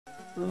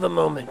The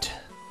moment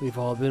we've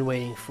all been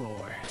waiting for.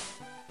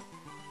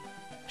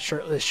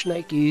 Shirtless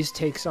Schnikes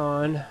takes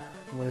on, I'm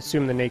going to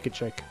assume, the naked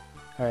chick.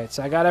 Alright,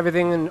 so I got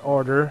everything in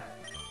order.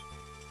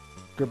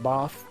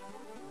 Gerboff.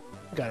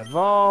 Got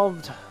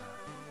evolved.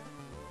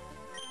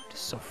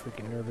 Just so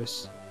freaking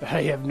nervous.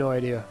 I have no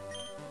idea.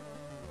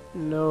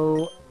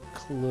 No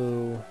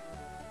clue.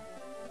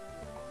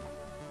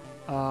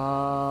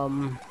 Got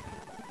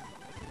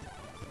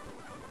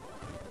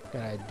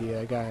an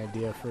idea. I got an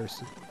idea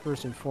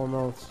first and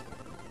foremost.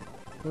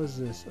 What is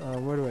this?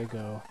 Where do I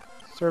go?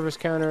 Service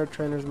counter,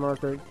 trainer's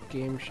market,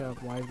 game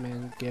shop, wise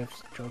man,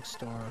 gifts,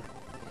 drugstore.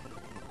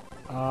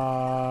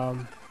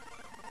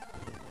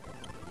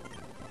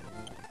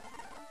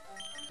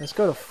 Let's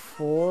go to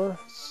 4.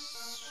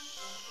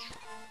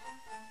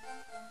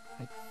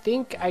 I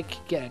think I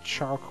could get a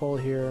charcoal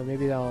here.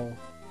 Maybe that'll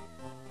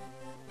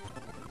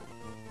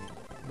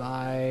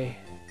buy.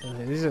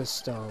 Okay, these are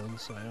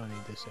stones, so I don't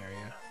need this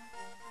area.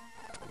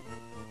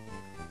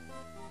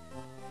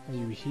 Are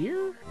you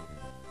here?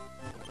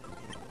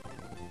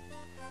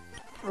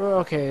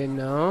 Okay,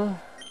 no.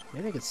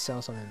 Maybe I could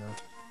sell something though.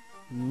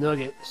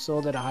 Nugget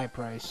sold at a high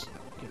price.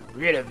 Get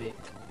rid of it.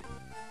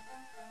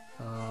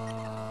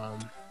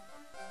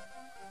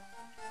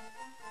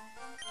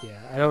 Yeah,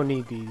 I don't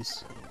need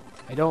these.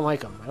 I don't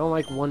like them. I don't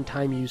like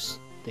one-time use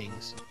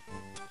things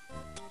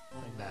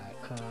like that.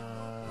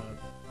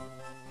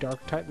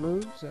 Dark type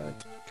moves. I'll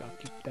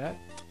keep that.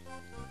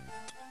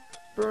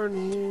 Burn.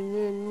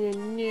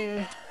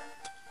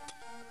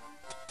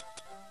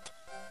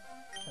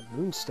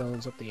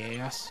 Moonstones up the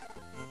ass.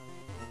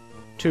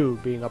 2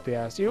 being up the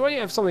ass. You when you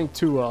have something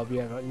 2 of,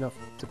 you have enough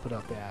to put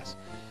up the ass.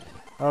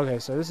 Okay,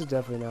 so this is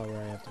definitely not where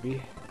I have to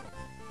be.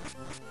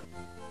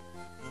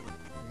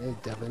 This is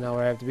definitely not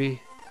where I have to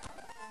be.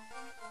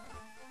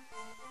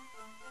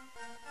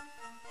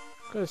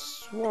 Could have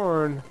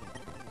sworn.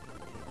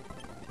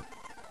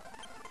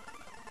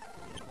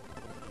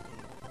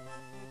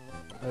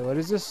 Wait, what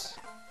is this?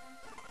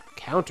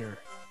 Counter.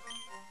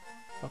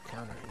 Oh,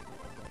 counter.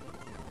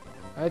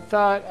 I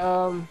thought,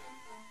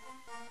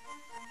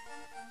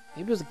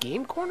 maybe it was a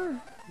game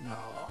corner? No.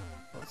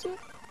 Was it?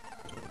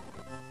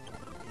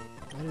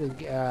 Might have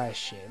been,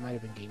 shit, it might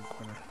have been game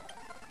corner.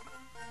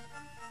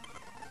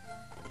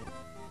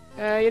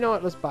 You know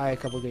what, let's buy a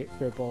couple of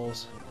great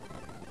bowls.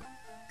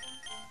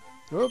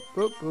 Whoop,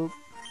 whoop, whoop.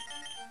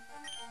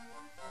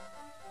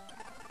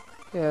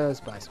 Yeah,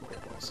 let's buy some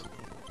great bowls.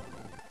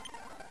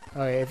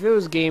 Okay, if it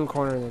was game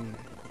corner, then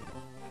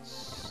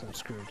I'm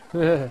screwed.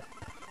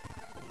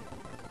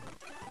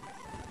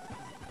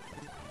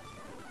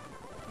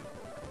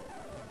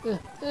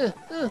 Let's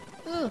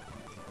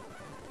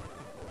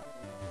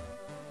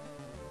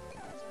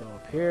go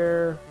up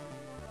here.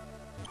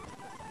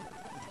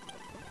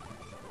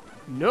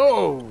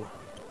 No!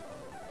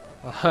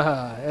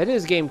 It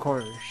is game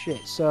corner.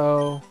 Shit,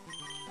 so...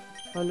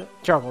 Oh, no.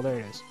 Charcoal, there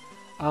it is.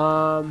 It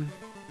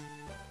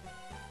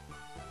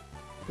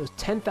was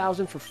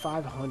 10,000 for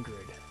 500.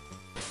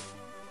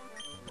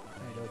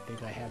 I don't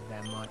think I have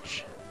that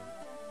much.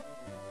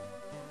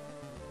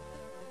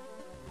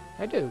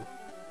 I do.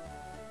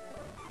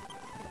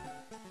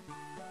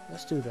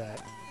 Let's do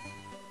that.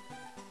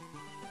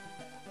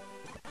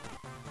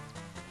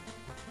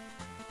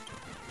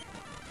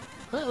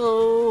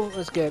 Uh-oh!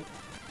 Let's get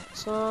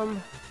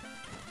some.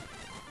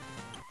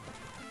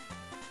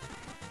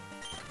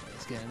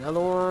 Let's get another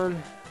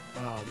one.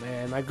 Oh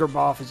man, my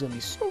Gerboff is gonna be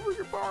so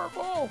freaking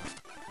powerful!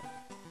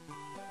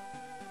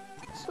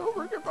 So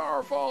freaking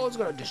powerful! It's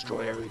gonna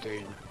destroy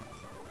everything.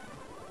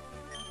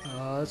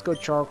 Let's go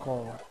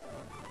charcoal.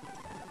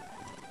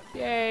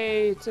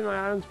 Yay! It's in my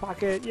arm's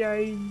pocket.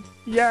 Yay!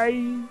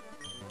 Yay!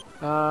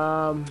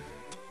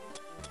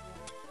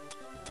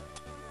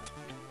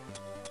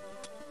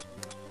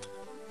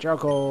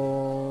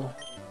 Charcoal.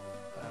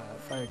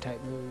 Fire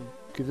type move.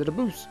 Gives it a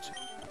boost.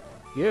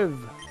 Give.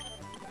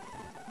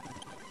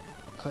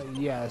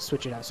 Yeah,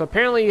 switch it out. So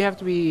apparently you have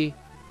to be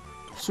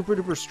super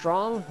duper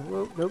strong.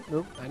 Nope, nope,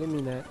 nope. I didn't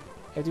mean that.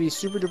 You have to be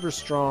super duper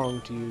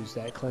strong to use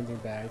that cleansing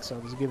bag. So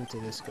I'll just give it to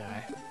this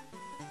guy.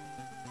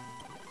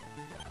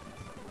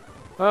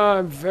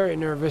 I'm very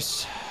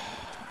nervous,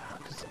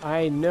 because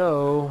I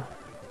know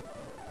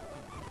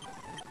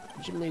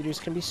gym leaders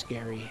can be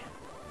scary.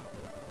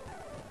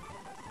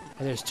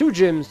 And there's 2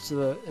 gyms to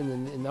the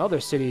in the other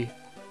city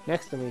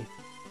next to me.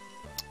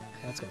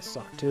 That's gonna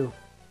suck too.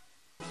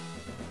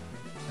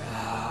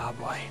 Ah,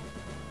 boy.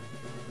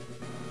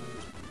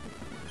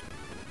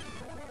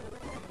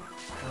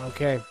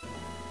 Okay,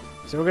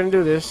 so we're gonna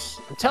do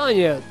this. I'm telling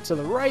you, to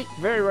the right,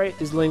 very right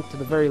is Link, to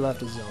the very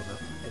left is Zelda.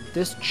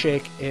 This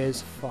chick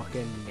is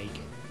fucking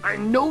naked. I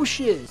know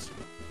she is.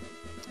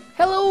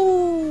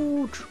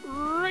 Hello,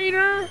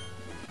 trainer.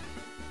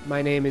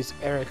 My name is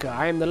Erica.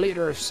 I am the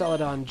leader of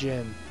Celadon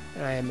Gym,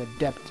 and I am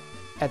adept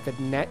at the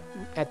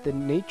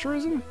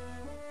naturism.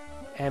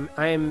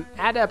 I am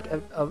adept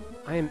of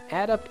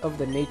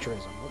the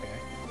naturism. Okay.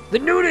 The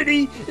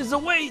nudity is a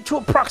way to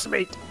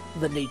approximate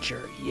the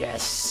nature.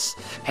 Yes.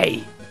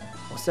 Hey,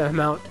 What's that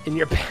amount in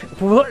your pants?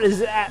 What is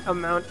that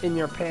amount in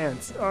your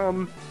pants?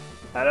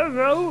 I don't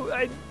know.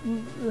 I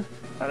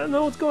don't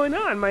know what's going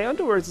on. My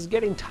underwear is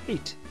getting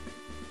tight.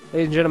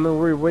 Ladies and gentlemen,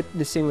 we're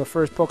witnessing the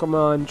first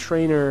Pokemon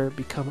trainer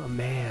become a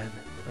man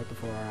right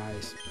before our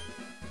eyes.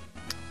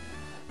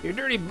 You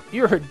dirty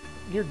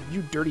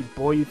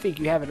boy. You think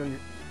you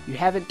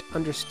haven't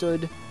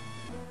understood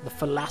the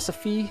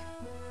philosophy?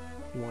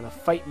 You want to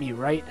fight me,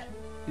 right?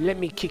 Let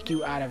me kick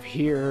you out of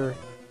here,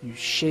 you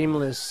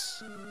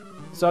shameless.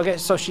 So okay,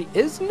 so she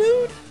is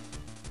nude?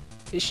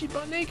 Is she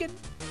butt naked?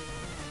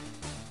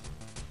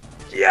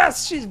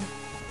 Yes, she's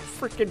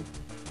freaking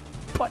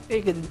butt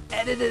naked and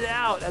edited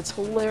out. That's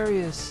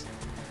hilarious.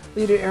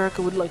 Leader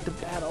Erica would like to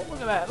battle. Look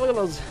at that. Look at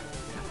those.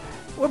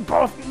 We're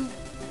both.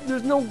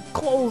 There's no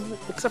clothes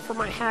except for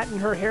my hat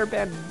and her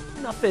hairband.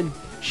 Nothing.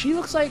 She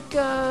looks like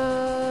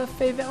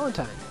Faye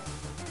Valentine.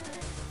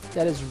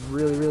 That is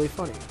really, really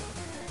funny.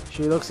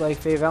 She looks like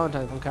Faye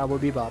Valentine from Cowboy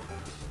Bebop.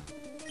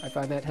 I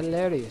find that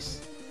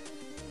hilarious.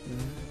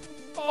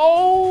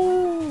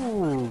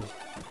 Oh!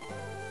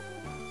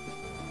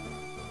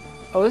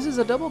 Oh, this is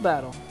a double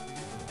battle.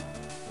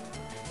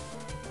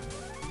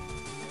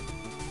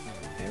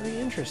 Very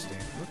interesting.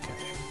 Okay.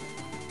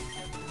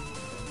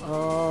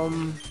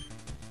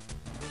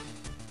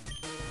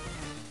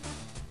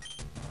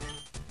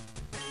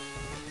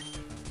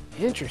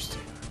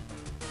 Interesting.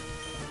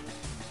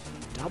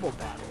 Double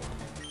battle.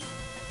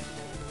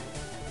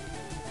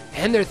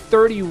 And they're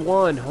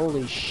 31.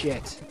 Holy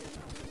shit.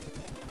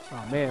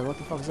 Oh man, what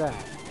the fuck is that?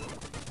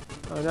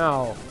 Oh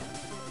no.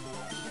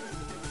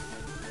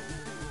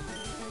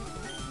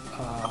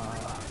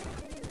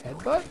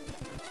 Headbutt?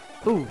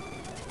 Ooh.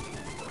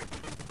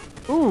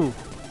 Ooh.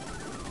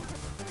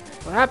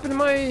 What happened to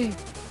my...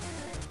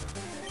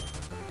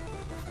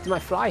 Did my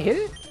fly hit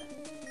it?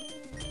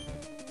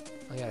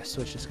 I gotta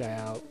switch this guy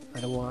out. I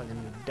don't want him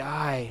to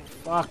die.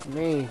 Fuck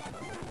me.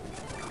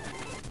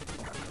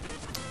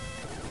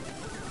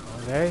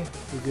 Okay.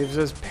 Who gives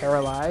us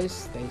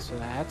paralyzed? Thanks for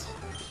that.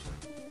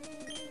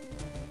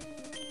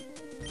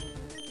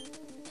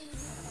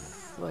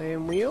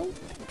 Flame wheel?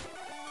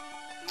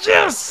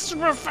 Yes!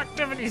 Super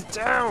effective and he's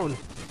down!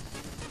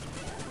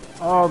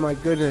 Oh my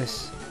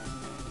goodness.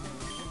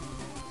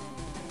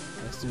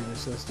 Let's do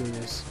this, let's do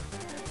this.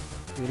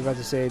 You're about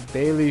to say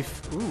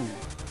Bayleaf. Ooh.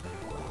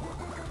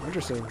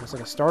 Interesting. It's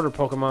like a starter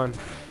Pokemon.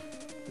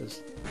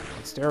 Those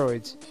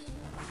steroids.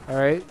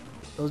 Alright.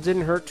 Those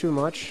didn't hurt too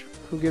much.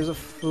 Who gives a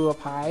foo up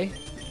high?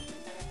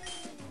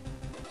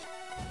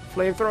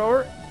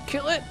 Flamethrower.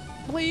 Kill it,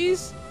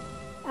 please.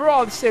 We're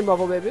all on the same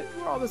level, baby.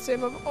 We're all on the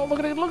same level. Oh, look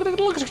at it, look at it,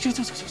 look at it.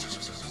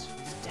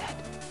 It's dead.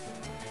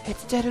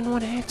 It's dead in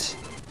one hit.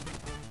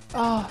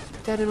 Oh,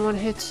 dead in one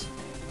hit.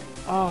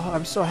 Oh,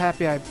 I'm so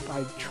happy I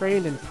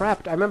trained and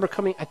prepped. I remember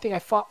coming, I think I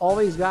fought all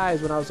these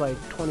guys when I was like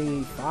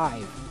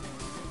 25.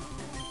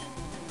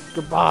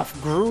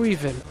 Gaboff grew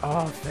even.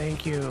 Oh,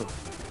 thank you.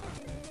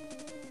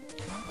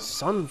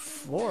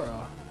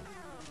 Sunflora.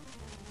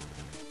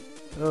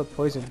 Oh,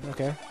 poison.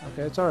 Okay,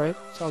 okay, it's alright.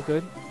 It's all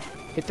good.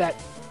 Hit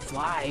that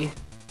fly.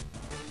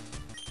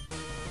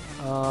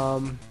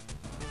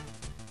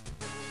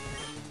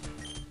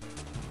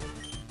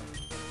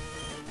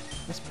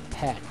 Let's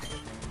peck.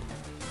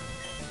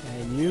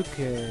 And you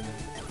can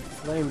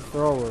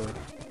flamethrower.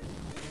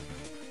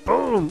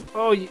 Boom!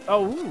 Oh,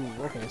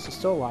 ooh, okay, so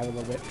still alive a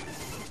little bit.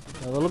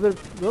 A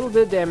little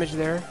bit of damage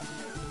there.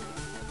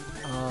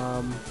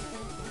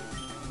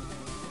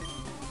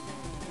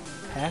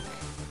 Peck.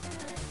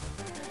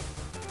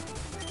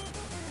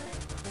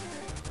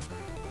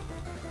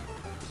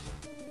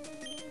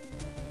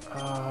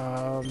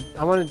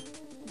 I want to.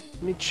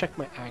 Let me check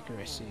my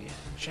accuracy.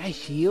 Should I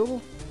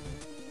heal?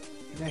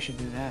 Maybe I should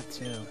do that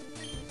too.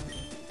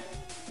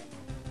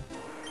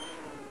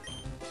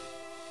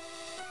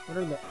 What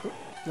are the...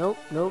 Nope,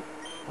 nope.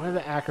 What are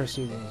the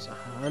accuracy things?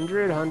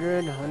 100,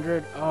 100,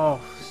 100.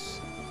 Oh.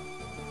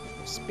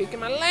 I'm speaking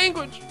my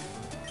language.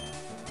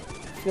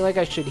 I feel like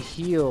I should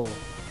heal.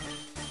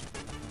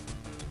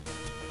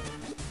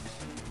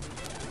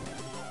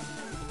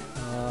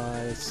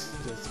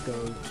 Let's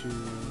go to...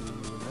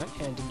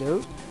 Not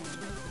antidote.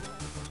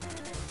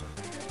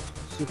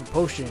 Super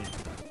potion.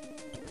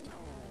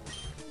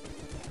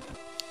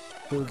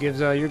 Who gives...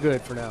 you're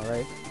good for now,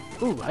 right?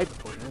 Ooh, hyper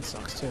potion. That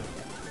sucks too.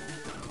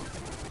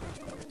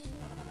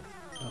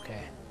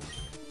 Okay.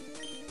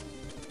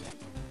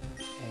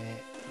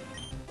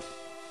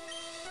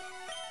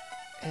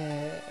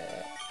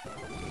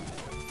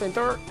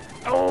 Flamethrower.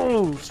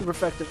 Oh, super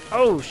effective.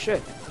 Oh,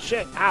 shit.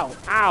 Shit. Ow.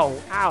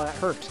 Ow. Ow. That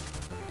hurt.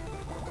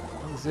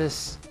 What is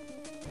this?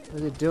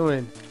 What is it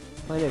doing?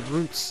 Planet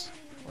Roots.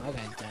 Well,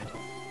 that guy's dead.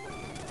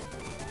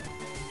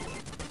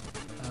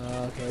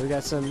 Okay, we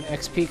got some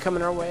XP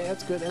coming our way.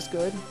 That's good. That's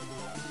good.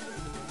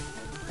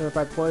 Hurt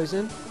by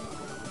poison.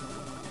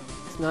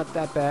 It's not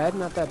that bad.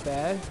 Not that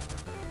bad.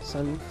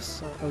 Sun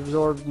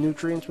absorb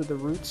nutrients with the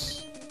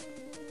roots.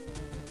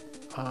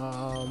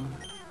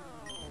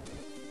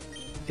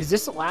 Is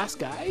this the last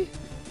guy?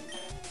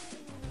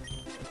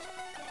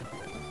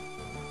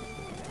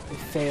 It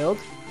failed.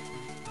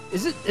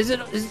 Is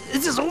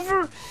this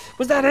over?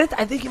 Was that it?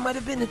 I think it might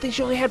have been. I think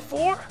she only had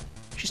 4.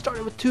 She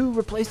started with 2,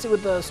 replaced it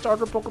with the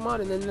starter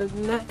Pokemon, and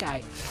then that guy.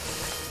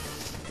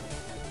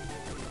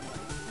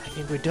 I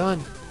think we're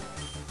done.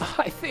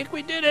 I think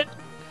we did it.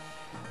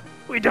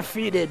 We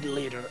defeated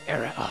Leader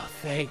Eric. Oh,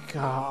 thank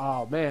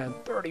God. Oh, man.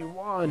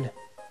 31.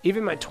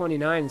 Even my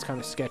 29 is kind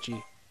of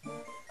sketchy.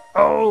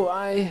 Oh,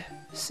 I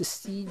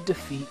succeed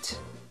defeat.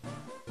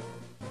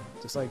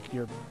 Just like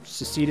you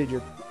seceded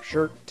your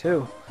shirt,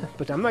 too.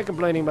 But I'm not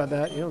complaining about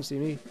that. You don't see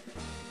me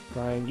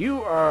crying.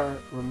 You are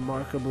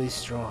remarkably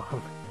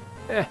strong.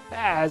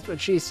 That's what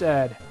she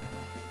said.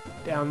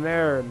 Down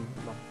there in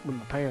my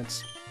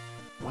pants.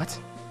 What?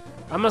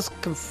 I must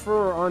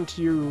confer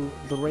onto you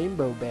the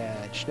rainbow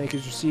badge. Snake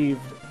has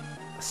received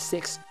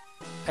 6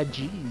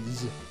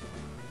 Gs.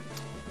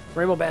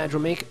 Rainbow badge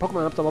will make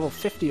Pokemon up to level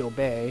 50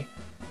 obey.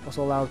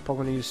 Also allows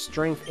Pokemon to use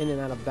strength in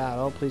and out of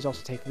battle. Please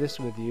also take this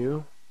with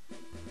you.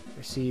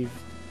 Receive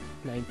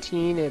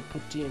 19. It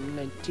puts you in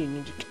 19.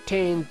 It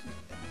contains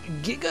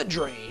Giga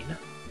Drain.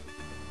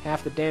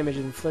 Half the damage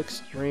it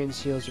inflicts drains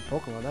heals your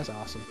Pokemon. That's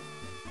awesome.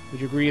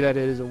 Would you agree that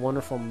it is a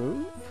wonderful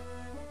move?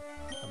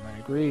 I might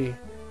agree.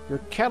 Your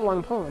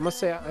catalog Pokemon. I must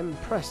say I'm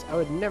impressed. I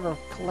would never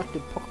have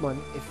collected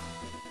Pokemon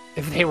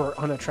if they were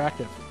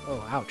unattractive.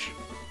 Oh, ouch.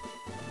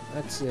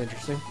 That's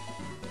interesting.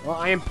 Well,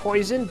 I am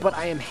poisoned, but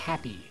I am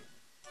happy.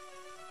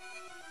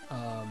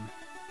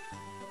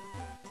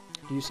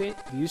 Do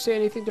you say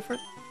anything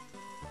different?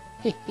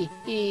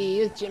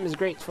 This gym is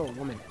great for a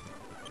woman.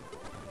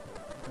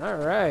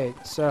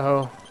 Alright,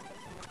 so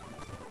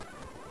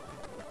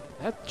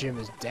that gym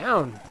is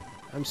down.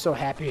 I'm so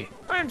happy.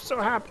 I'm so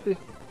happy.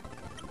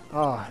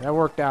 Oh, that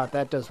worked out.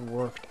 That does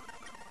work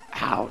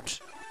out.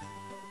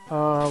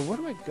 Where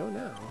do I go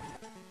now?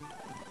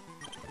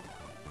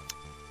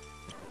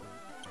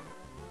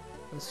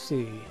 Let's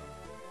see.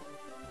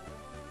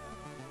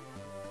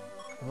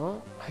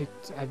 Well,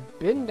 I've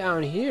been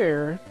down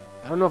here.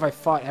 I don't know if I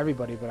fought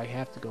everybody, but I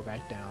have to go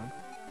back down.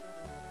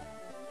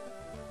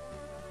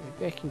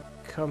 Maybe I can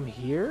come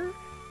here?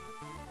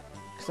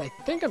 Because I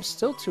think I'm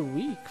still too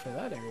weak for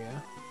that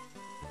area.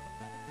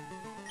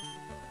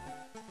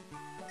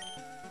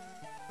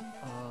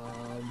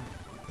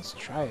 Let's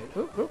try it.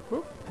 Oop, oop,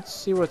 oop. Let's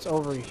see what's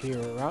over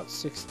here. Route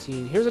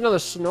 16. Here's another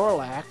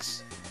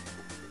Snorlax.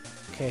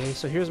 Okay,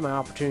 so here's my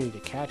opportunity to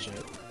catch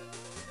it.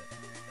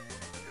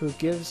 Who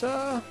gives you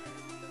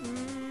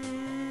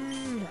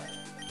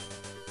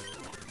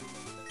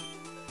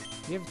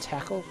have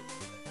tackle?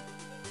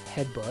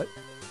 Headbutt.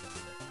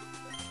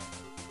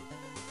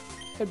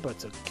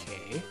 Headbutt's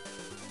okay.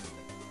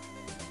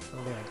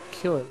 I'm gonna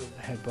kill it with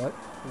a headbutt.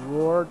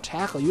 Roar,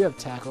 tackle. You have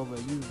tackle, but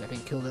you, I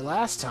think, killed it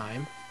last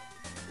time.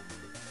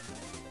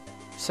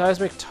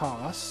 Seismic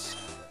toss.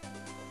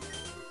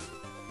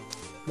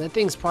 That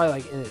thing's probably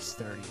like in its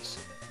 30s.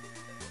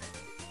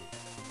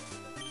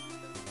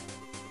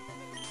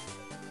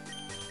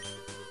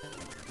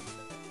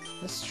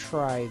 Let's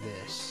try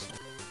this.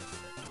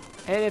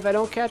 And if I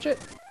don't catch it,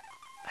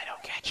 I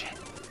don't catch it.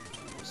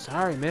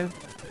 Sorry, man.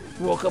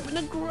 Woke up in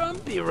a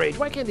grumpy rage.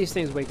 Why can't these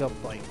things wake up,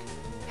 like,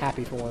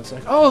 happy for 1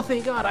 second? Oh,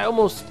 thank God.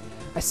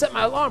 I set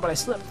my alarm, but I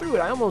slept through it.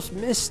 I almost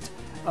missed,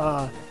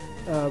 my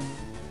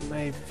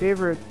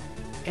favorite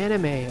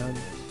anime on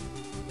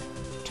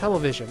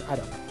television. I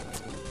don't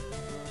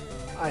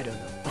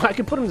know. I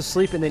can put him to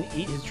sleep and then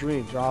eat his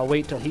dreams, or I'll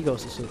wait till he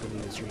goes to sleep and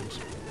eat his dreams.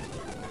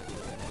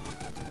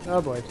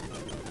 Oh, boy.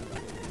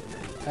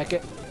 Heck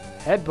it.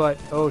 Headbutt.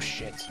 Oh,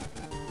 shit.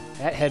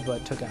 That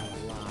headbutt took out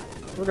a lot.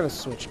 We're gonna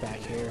switch back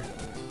here.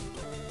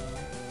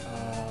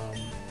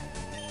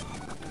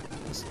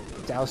 Let's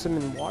douse him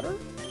in water.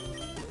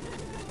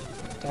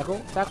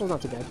 Tackle? Tackle's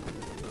not too bad.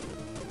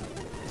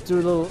 Let's do a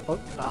little... Oh,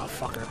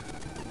 fucker.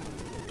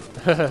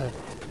 There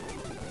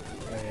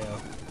you go.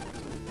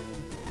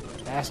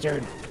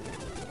 Bastard.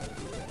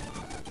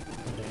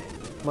 Okay.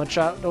 One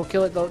shot. Don't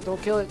kill it, though.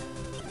 Don't kill it.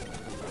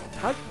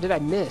 How did I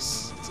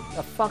miss? It's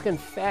a fucking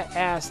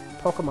fat-ass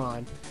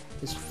Pokemon.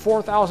 It's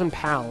 4,000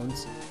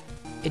 pounds.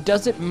 It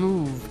doesn't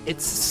move.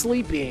 It's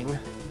sleeping.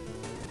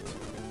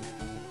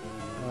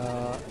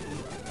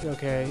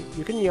 Okay.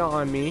 You can yaw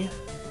on me.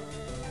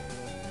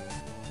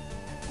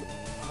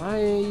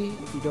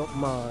 If you don't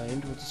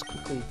mind, we'll just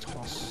quickly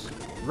toss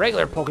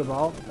regular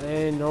Pokeball.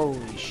 And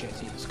holy shit,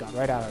 he just got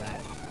right out of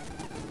that.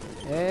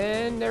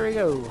 And there we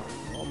go.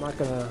 Well, I'm not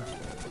gonna...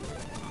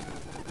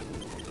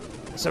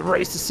 It's a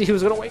race to see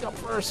who's gonna wake up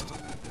first.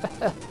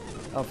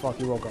 Oh fuck,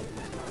 you woke up.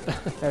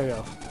 There we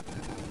go.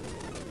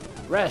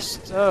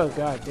 Rest. Oh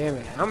god damn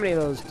it. How many of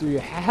those do you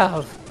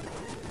have?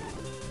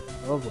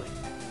 Oh boy.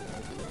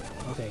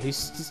 Okay, he's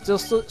still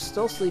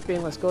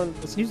sleeping. Let's go and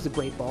let's use the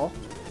Great Ball.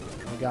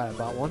 Oh god, I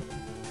bought one.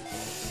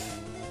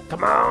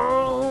 Come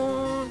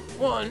on!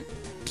 1,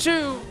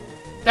 2.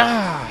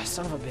 Ah,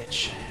 son of a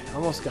bitch.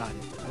 Almost got it.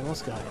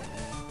 Almost got it.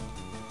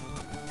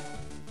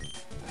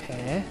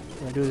 Okay. I'm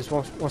gonna do this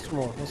once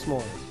more.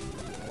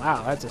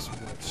 Wow, that just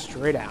went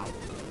straight out.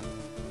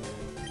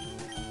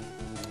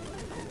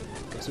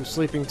 Guess who's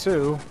sleeping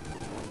too?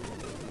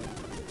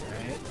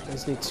 Alright, I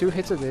just need 2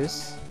 hits of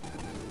this.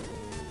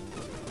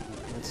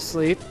 Went to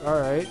sleep.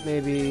 Alright,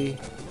 maybe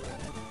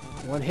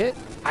 1 hit.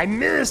 I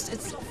missed!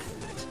 It's so...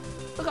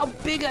 Look how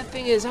big that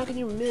thing is. How can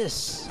you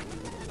miss?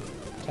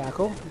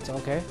 Tackle. It's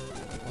okay.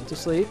 Went to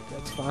sleep.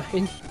 That's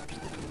fine.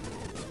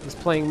 He's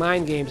playing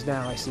mind games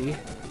now, I see.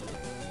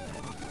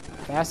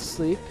 Fast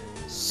asleep.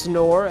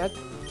 Snore. I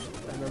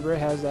remember it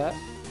has that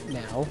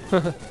now.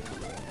 Come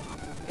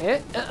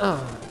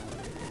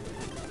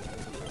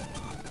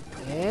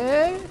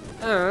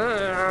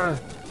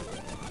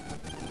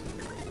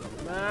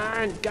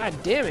on. God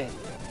damn it.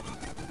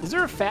 Is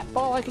there a fat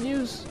ball I can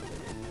use?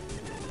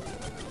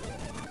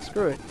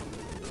 Screw it.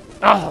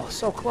 Oh,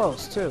 so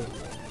close, too.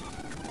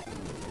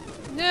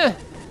 Yeah.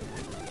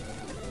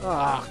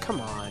 Oh,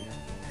 come on.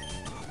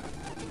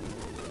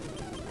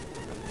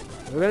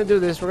 We're gonna do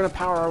this. We're gonna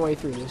power our way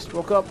through this.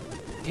 Woke up,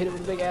 hit it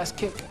with a big ass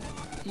kick.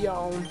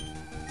 Yawn.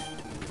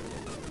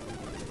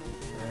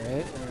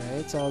 Alright,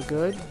 it's all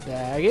good.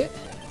 Bag it.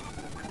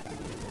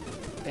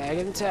 Bag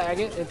it and tag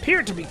it. It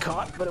appeared to be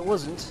caught, but it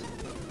wasn't.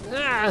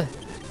 Ah!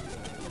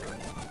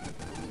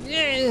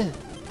 Yeah!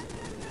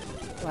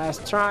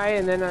 Last try,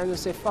 and then I'm gonna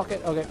say fuck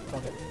it. Okay,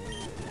 fuck it.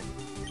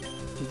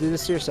 You do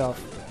this to yourself.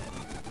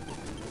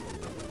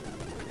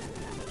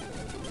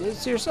 Do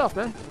this to yourself,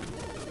 man.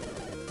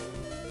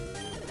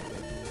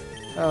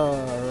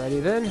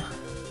 Alrighty then.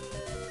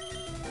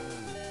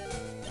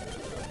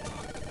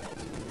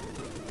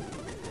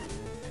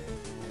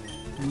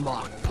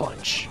 Mock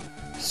punch.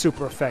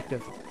 Super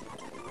effective.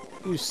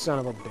 You son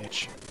of a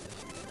bitch.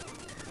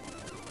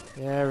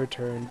 Yeah,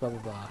 return, blah blah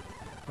blah.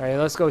 Alright,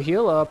 let's go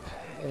heal up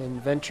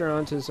and venture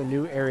onto some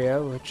new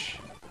area, which...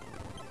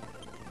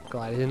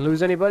 Glad I didn't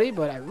lose anybody,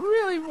 but I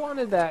really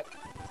wanted that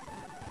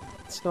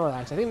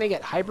Snorlax. I think they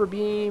get Hyper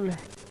Beam. Would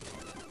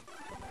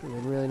have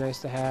been really nice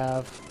to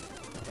have.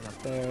 Nothing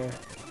up there.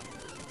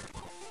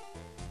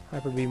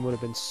 Hyper Beam would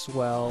have been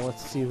swell.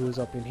 Let's see who's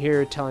up in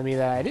here telling me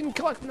that I didn't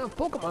collect enough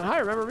Pokemon. Hi,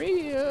 remember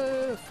me?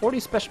 40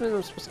 specimens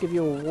was supposed to give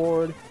you a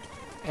reward.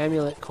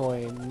 Amulet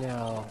coin.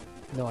 No.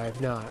 No, I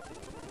have not.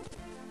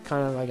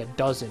 Kind of like a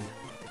dozen.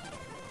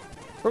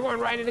 We're going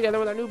riding together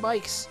with our new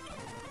bikes.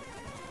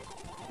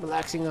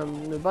 Relaxing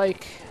on the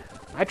bike.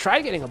 I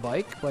tried getting a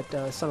bike, but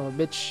son of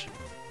a bitch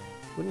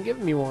wouldn't give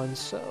me one,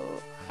 so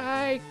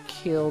I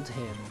killed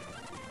him.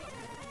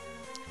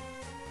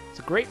 It's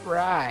a great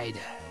ride.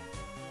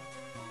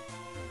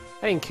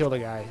 I didn't kill the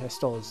guy. I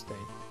stole his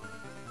thing.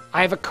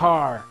 I have a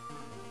car.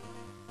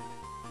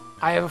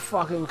 I have a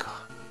fucking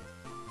car.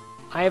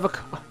 I have a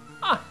car.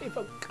 I have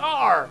a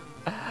car.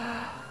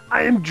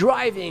 I am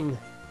driving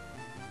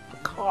a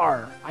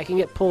car. I can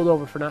get pulled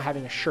over for not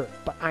having a shirt,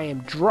 but I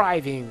am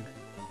driving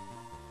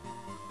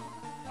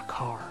a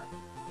car.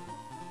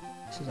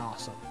 This is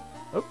awesome.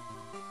 Oh.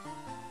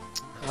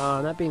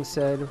 That being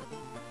said,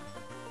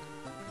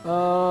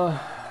 Bo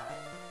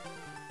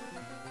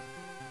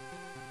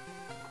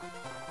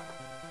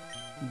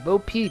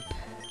Peep.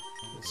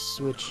 Let's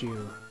switch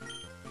you.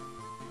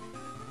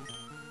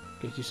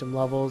 Get you some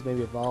levels,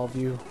 maybe evolve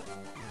you.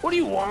 What do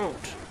you want?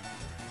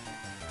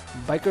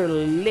 Biker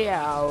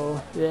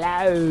Lao.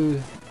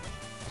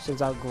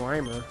 Sends out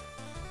Grimer.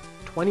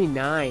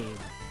 29.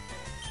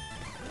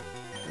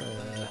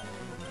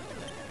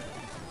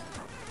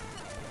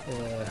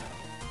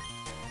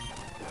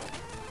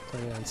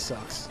 29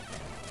 sucks.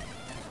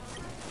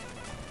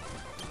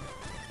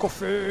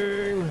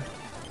 Coughing.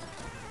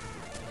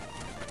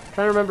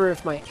 Trying to remember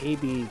if my A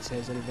beads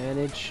has an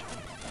advantage.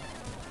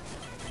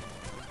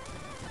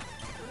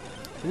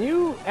 Can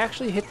you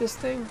actually hit this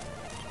thing?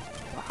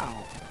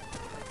 Wow.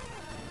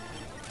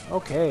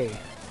 Okay.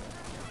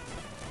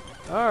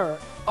 Alright.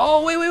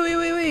 Oh,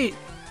 wait.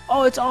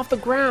 Oh, it's off the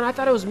ground. I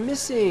thought it was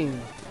missing.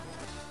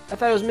 I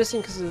thought it was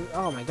missing because of...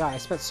 Oh my god, I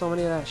spent so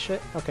many of that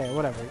shit. Okay,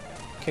 whatever.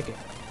 Kick it.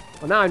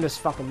 Well, now I'm just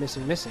fucking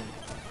missing.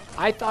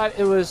 I thought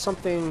it was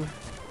something...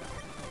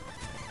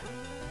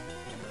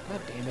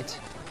 God damn it.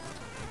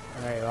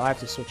 Alright, well, I have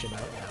to switch it out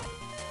now.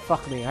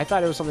 Fuck me. I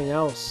thought it was something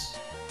else.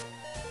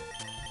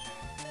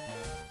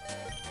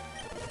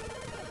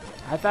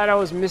 I thought I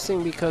was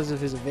missing because of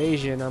his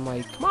evasion. I'm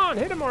like, come on,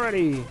 hit him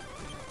already.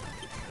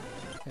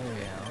 There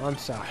we go. I'm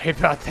sorry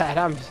about that.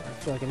 I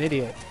feel like an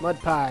idiot. Mud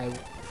pie.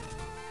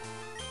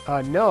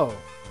 No.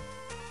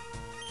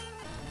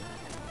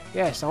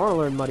 Yes, I want to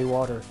learn Muddy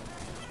Water.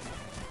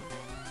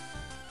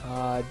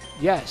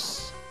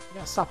 Yes. I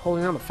gotta stop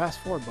holding on the fast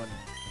forward button.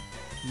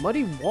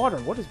 Muddy Water.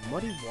 What is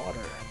Muddy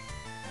Water?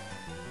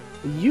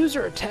 The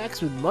user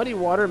attacks with Muddy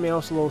Water may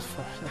also lose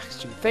for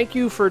next to you. Thank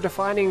you for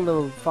defining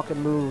the fucking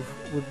move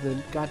with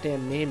the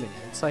goddamn name in it.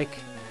 It's like,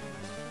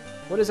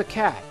 what is a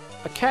cat?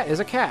 A cat is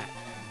a cat.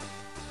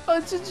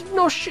 It's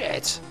no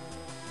shit.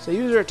 So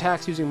user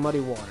attacks using Muddy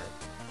Water.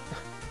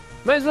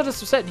 Might as well just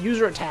have said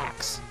user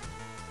attacks.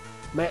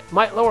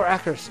 Might lower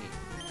accuracy.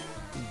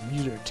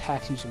 User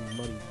attacks using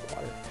Muddy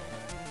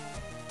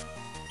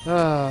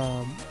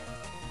Water.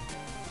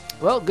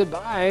 Well,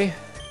 goodbye.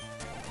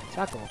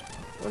 Tackle.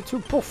 1, 2,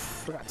 poof.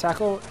 Forgot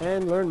tackle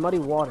and learn Muddy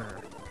Water.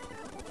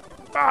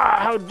 Ah,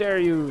 how dare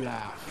you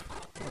laugh.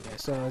 Okay,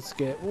 so let's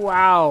get...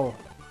 Wow!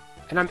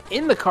 And I'm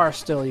in the car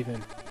still,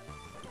 even.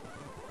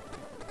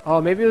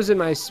 Oh, maybe it was in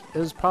my... It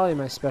was probably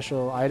my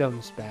special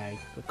items bag,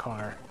 the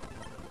car.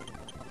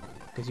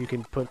 Because you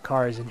can put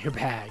cars in your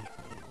bag.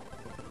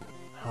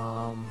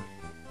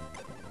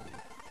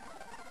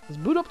 Let's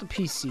boot up the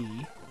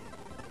PC.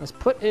 Let's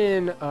put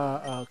in,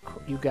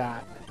 you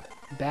got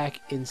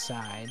back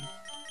inside.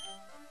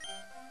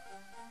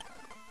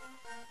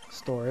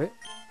 Store it.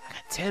 I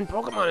got 10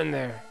 Pokemon in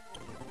there.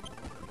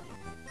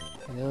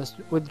 And then let's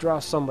withdraw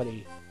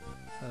somebody.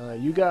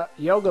 You got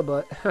Yoga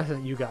Butt.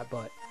 You got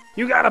butt.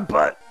 You got a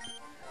butt!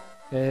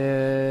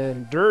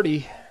 And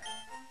Dirty.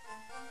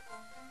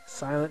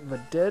 Silent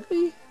but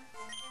Deadly.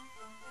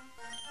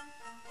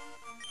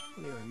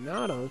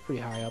 Leonardo is pretty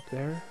high up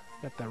there.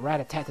 Got the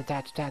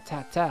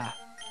rat-a-tat-a-tat-tat-tat-tat.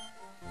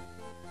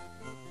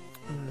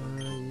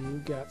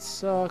 You got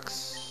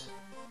Sucks.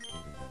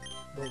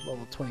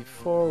 Level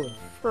 24 with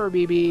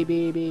Furby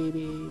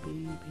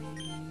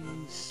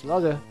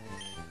Slugger.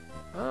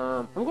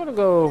 I'm gonna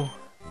go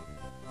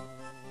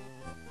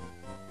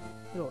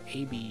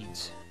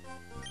A-Beads.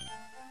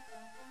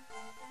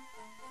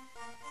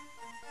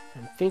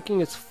 I'm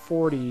thinking it's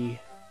 40.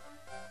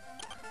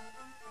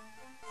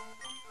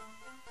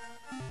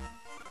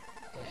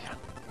 Yeah.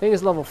 I think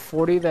it's level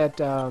 40 that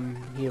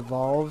he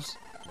evolves.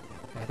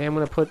 I think I'm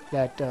gonna put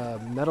that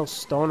metal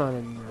stone on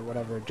him or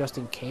whatever, just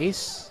in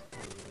case.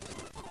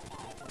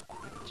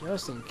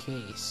 Just in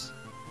case.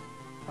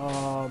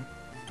 Well,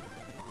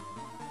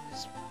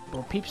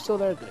 Peep's still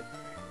there. Good.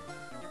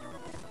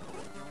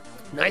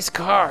 Nice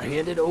car.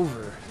 Hand it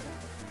over.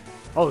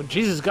 Oh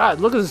Jesus God!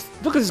 Look at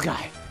this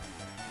guy.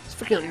 It's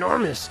freaking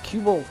enormous.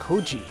 Cubo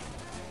Koji.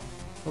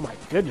 Oh my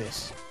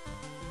goodness.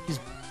 He's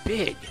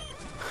big.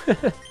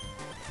 That's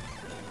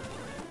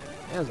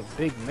a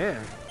big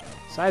man.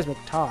 Seismic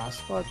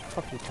toss. What?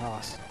 Fuck your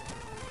toss.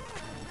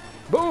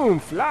 Boom!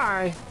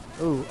 Fly!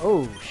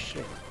 Oh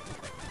shit.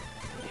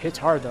 It hits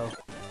hard though.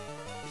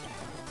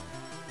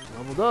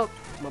 Leveled up.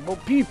 My Bo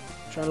Peep.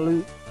 Trying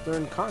to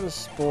learn Cotton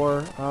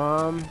Spore.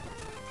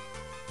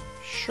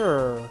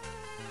 Sure.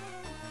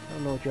 I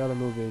don't know what your other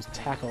move is.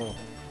 Tackle.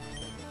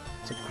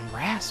 It's a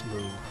grass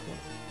move. What an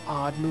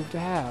odd move to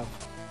have.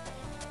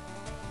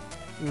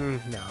 No,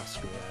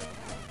 screw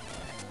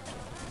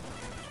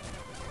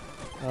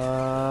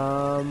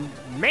that.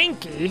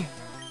 Mankey.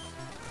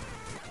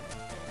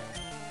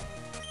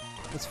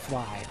 Let's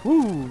fly.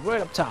 Woo!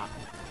 Right up top.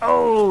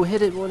 Oh,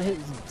 hit it. One hit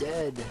is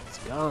dead. It's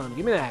gone.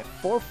 Give me that.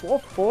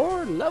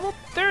 444, level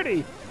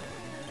 30.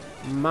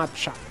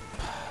 Machop.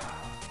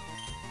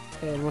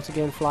 And once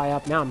again, fly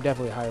up. Now I'm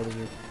definitely higher than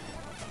you.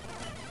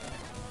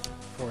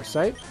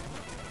 Foresight.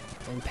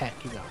 And Peck,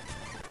 you got.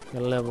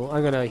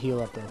 I'm gonna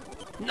heal up though.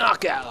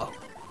 Knockout!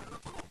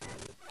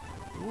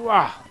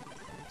 Wow.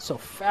 So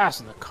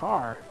fast in the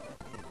car.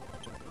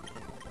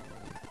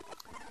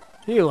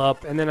 Heal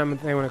up, and then I'm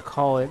gonna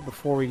call it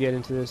before we get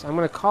into this. I'm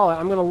gonna call it.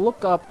 I'm gonna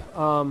look up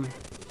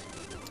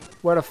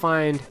where to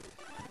find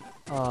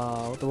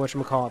the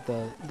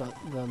whatchamacallit,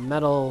 the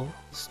metal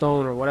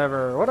stone or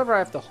whatever I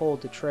have to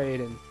hold to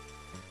trade and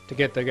to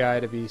get the guy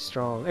to be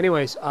strong.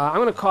 Anyways, I'm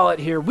gonna call it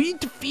here. We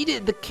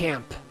defeated the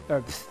camp,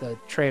 or the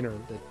trainer,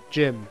 the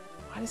gym.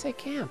 Why did I say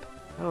camp?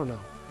 I don't know.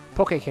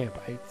 Poke Camp.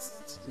 It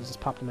just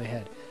popped in my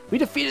head. We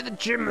defeated the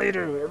gym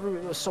leader. There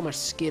was so much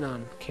skin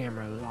on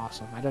camera. It was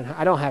awesome. I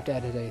don't have to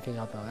edit anything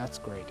out though. That's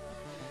great.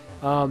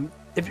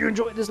 If you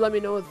enjoyed this, let me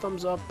know with a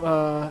thumbs up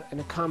in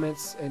the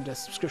comments and a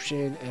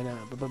subscription and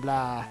blah blah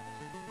blah.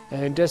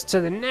 And just to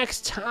the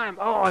next time.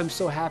 Oh, I'm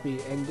so happy.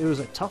 And it was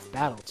a tough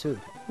battle too.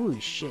 Holy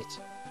shit.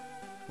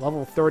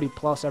 Level 30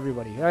 plus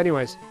everybody.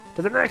 Anyways,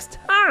 to the next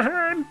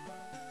time.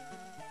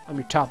 I'm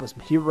your topless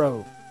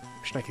hero.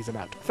 Schneeke's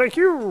about. Thank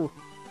you.